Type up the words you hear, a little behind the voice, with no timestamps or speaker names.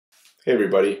Hey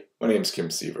everybody, my name is Kim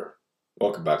Seaver.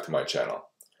 Welcome back to my channel.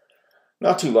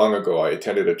 Not too long ago I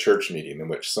attended a church meeting in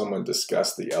which someone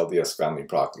discussed the LDS Family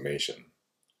Proclamation.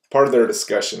 Part of their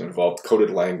discussion involved coded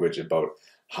language about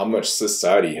how much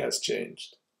society has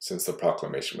changed since the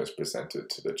proclamation was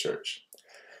presented to the church.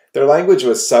 Their language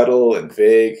was subtle and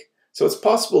vague, so it's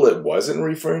possible it wasn't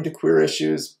referring to queer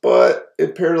issues, but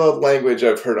it paralleled language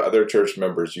I've heard other church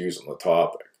members use on the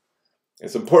topic.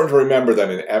 It's important to remember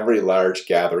that in every large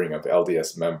gathering of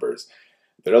LDS members,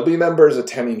 there will be members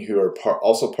attending who are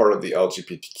also part of the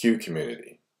LGBTQ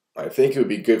community. I think it would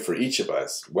be good for each of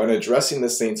us, when addressing the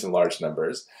saints in large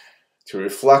numbers, to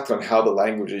reflect on how the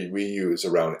language we use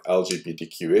around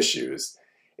LGBTQ issues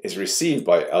is received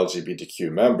by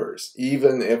LGBTQ members,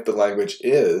 even if the language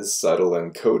is subtle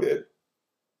and coded.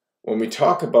 When we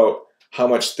talk about how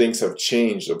much things have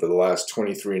changed over the last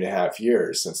 23 and a half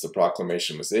years since the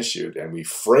proclamation was issued, and we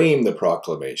frame the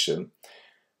proclamation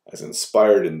as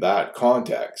inspired in that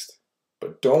context,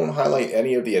 but don't highlight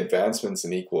any of the advancements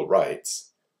in equal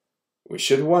rights, we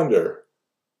should wonder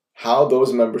how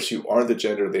those members who aren't the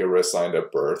gender they were assigned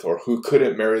at birth or who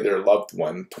couldn't marry their loved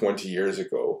one 20 years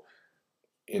ago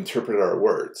interpret our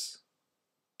words.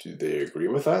 Do they agree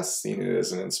with us, seeing it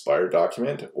as an inspired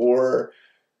document, or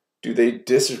do they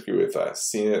disagree with us,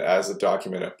 seeing it as a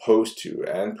document opposed to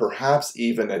and perhaps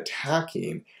even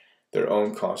attacking their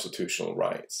own constitutional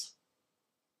rights?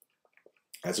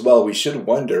 As well, we should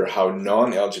wonder how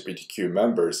non-LGBTQ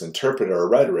members interpret our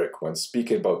rhetoric when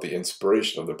speaking about the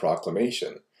inspiration of the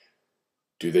proclamation.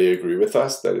 Do they agree with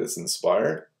us that it's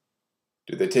inspired?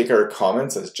 Do they take our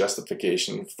comments as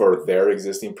justification for their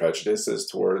existing prejudices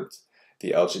towards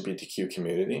the LGBTQ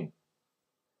community?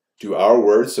 Do our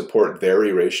words support their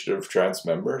erasure of trans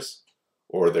members,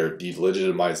 or their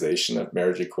delegitimization of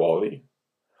marriage equality,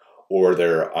 or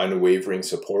their unwavering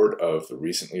support of the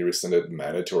recently rescinded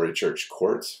mandatory church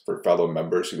courts for fellow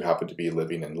members who happen to be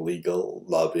living in legal,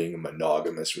 loving,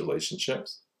 monogamous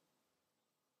relationships?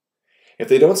 If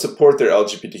they don't support their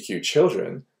LGBTQ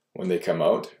children when they come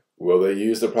out, will they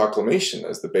use the proclamation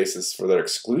as the basis for their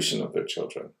exclusion of their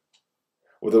children?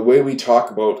 Will the way we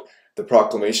talk about the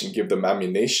proclamation give them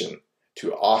ammunition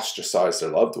to ostracize their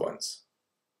loved ones?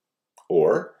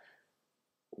 Or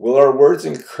will our words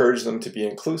encourage them to be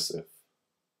inclusive,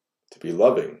 to be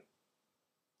loving,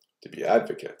 to be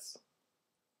advocates?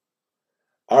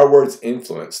 Our words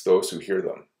influence those who hear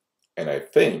them, and I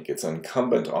think it's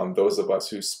incumbent on those of us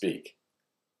who speak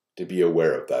to be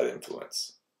aware of that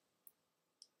influence.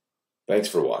 Thanks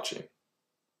for watching.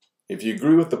 If you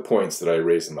agree with the points that I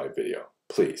raised in my video,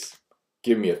 please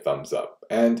give me a thumbs up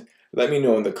and let me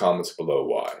know in the comments below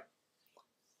why.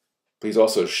 Please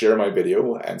also share my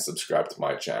video and subscribe to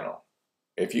my channel.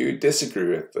 If you disagree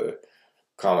with the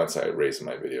comments I raised in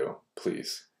my video,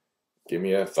 please give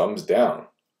me a thumbs down,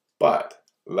 but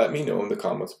let me know in the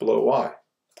comments below why.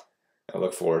 I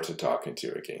look forward to talking to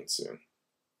you again soon.